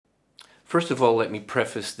First of all, let me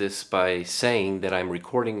preface this by saying that I'm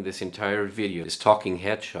recording this entire video, this talking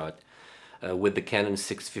headshot, with the Canon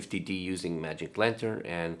 650D using Magic Lantern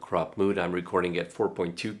and crop mode. I'm recording at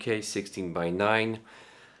 4.2K, 16:9,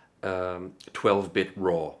 12-bit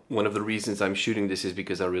RAW. One of the reasons I'm shooting this is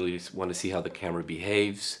because I really want to see how the camera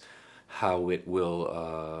behaves, how it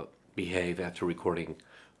will behave after recording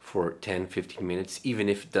for 10-15 minutes, even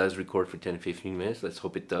if it does record for 10-15 minutes. Let's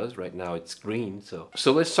hope it does. Right now it's green. So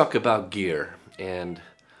let's talk about gear and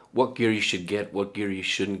what gear you should get, what gear you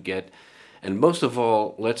shouldn't get, and most of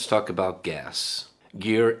all, let's talk about gas.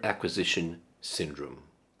 Gear acquisition syndrome.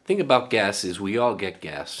 The thing about gas is we all get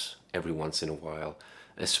gas every once in a while,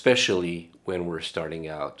 especially when we're starting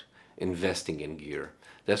out investing in gear.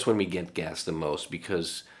 That's when we get gas the most,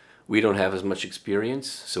 because we don't have as much experience,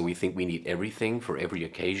 so we think we need everything for every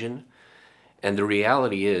occasion. And the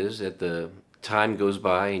reality is that the time goes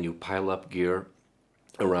by and you pile up gear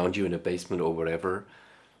around you in a basement or whatever,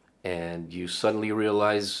 and you suddenly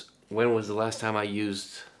realize, when was the last time I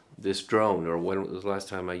used this drone, or when was the last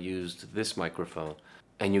time I used this microphone?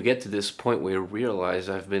 And you get to this point where you realize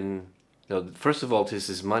first of all, this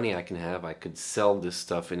is money I can have. I could sell this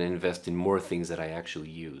stuff and invest in more things that I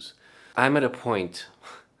actually use. I'm at a point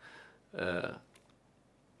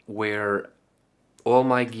where all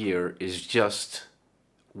my gear is just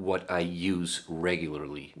what I use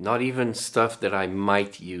regularly. Not even stuff that I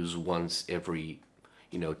might use once every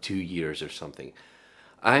 2 years or something.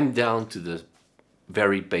 I'm down to the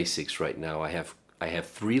very basics right now. I have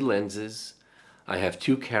 3 lenses, I have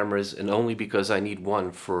 2 cameras, and only because I need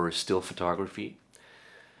one for still photography.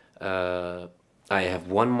 I have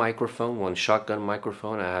 1 microphone, 1 shotgun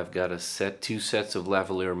microphone. I have got 2 sets of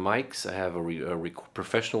lavalier mics. I have a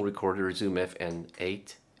professional recorder, Zoom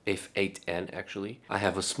F8N actually. I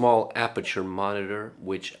have a small aperture monitor,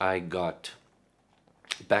 which I got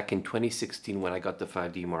back in 2016 when I got the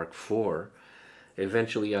 5D Mark IV.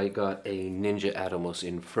 Eventually I got a Ninja Atomos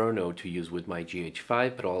Inferno to use with my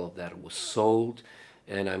GH5, but all of that was sold,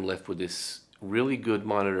 and I'm left with this really good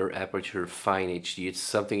monitor, aperture, fine HD. It's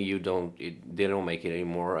something they don't make it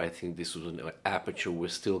anymore. I think this was an aperture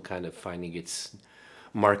was still kind of finding its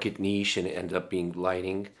market niche, and it ended up being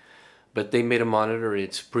lighting. But they made a monitor.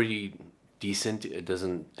 It's pretty decent. It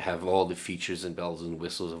doesn't have all the features and bells and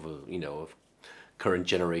whistles of of current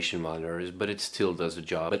generation monitors, but it still does the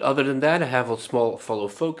job. But other than that, I have a small follow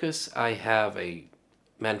focus. I have a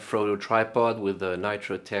Manfrotto tripod with a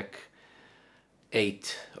Nitrotech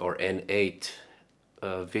 8 or N8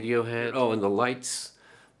 video head. Oh, and the lights,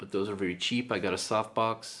 but those are very cheap. I got a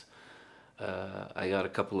softbox. I got a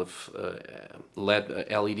couple of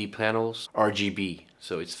LED panels, RGB,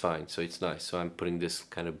 so it's fine, so it's nice. So I'm putting this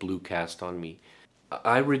kind of blue cast on me.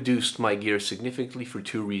 I reduced my gear significantly for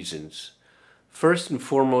 2 reasons. First and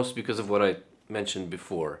foremost, because of what I mentioned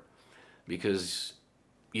before, because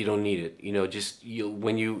you don't need it.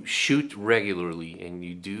 When you shoot regularly and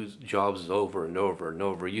you do jobs over and over and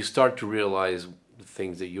over, you start to realize the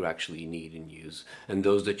things that you actually need and use, and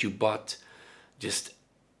those that you bought just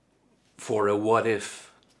for a what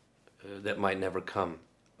if that might never come.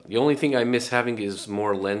 The only thing I miss having is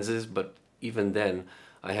more lenses, but even then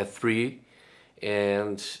I have 3,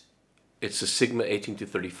 and it's a Sigma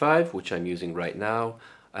 18-35, which I'm using right now.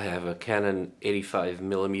 I have a Canon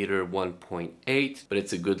 85mm 1.8, but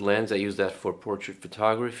it's a good lens. I use that for portrait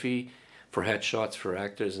photography, for headshots, for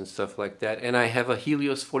actors and stuff like that. And I have a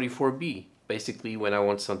Helios 44B, basically when I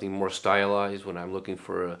want something more stylized, when I'm looking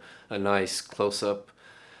for a nice close-up.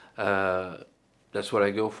 That's what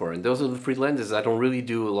I go for. And those are the 3 lenses. I don't really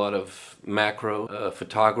do a lot of macro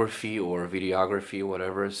photography or videography or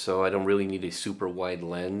whatever, so I don't really need a super wide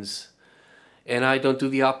lens. And I don't do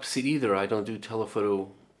the opposite either. I don't do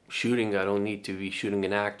telephoto shooting. I don't need to be shooting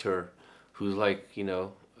an actor who's like,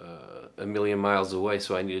 a million miles away,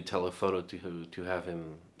 so I need a telephoto to have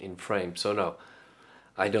him in frame. So no,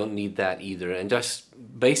 I don't need that either. And just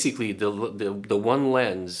basically the one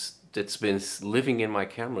lens that's been living in my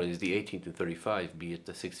camera is the 18-35, be it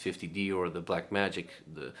the 650D or the Blackmagic.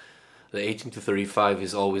 The 18-35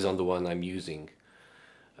 is always on the one I'm using.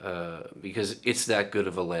 Because it's that good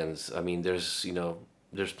of a lens. I mean, there's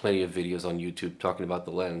plenty of videos on YouTube talking about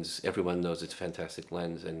the lens. Everyone knows it's a fantastic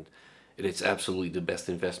lens, and it's absolutely the best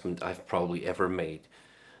investment I've probably ever made.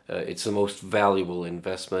 It's the most valuable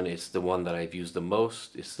investment. It's the one that I've used the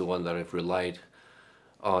most. It's the one that I've relied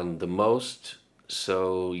on the most.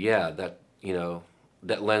 So yeah,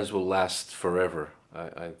 that lens will last forever,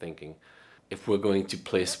 I'm thinking. If we're going to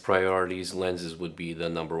place priorities, lenses would be the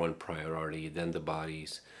 #1 priority, then the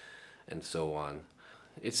bodies, and so on.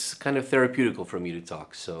 It's kind of therapeutical for me to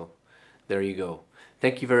talk, so there you go.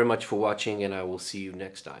 Thank you very much for watching, and I will see you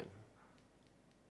next time.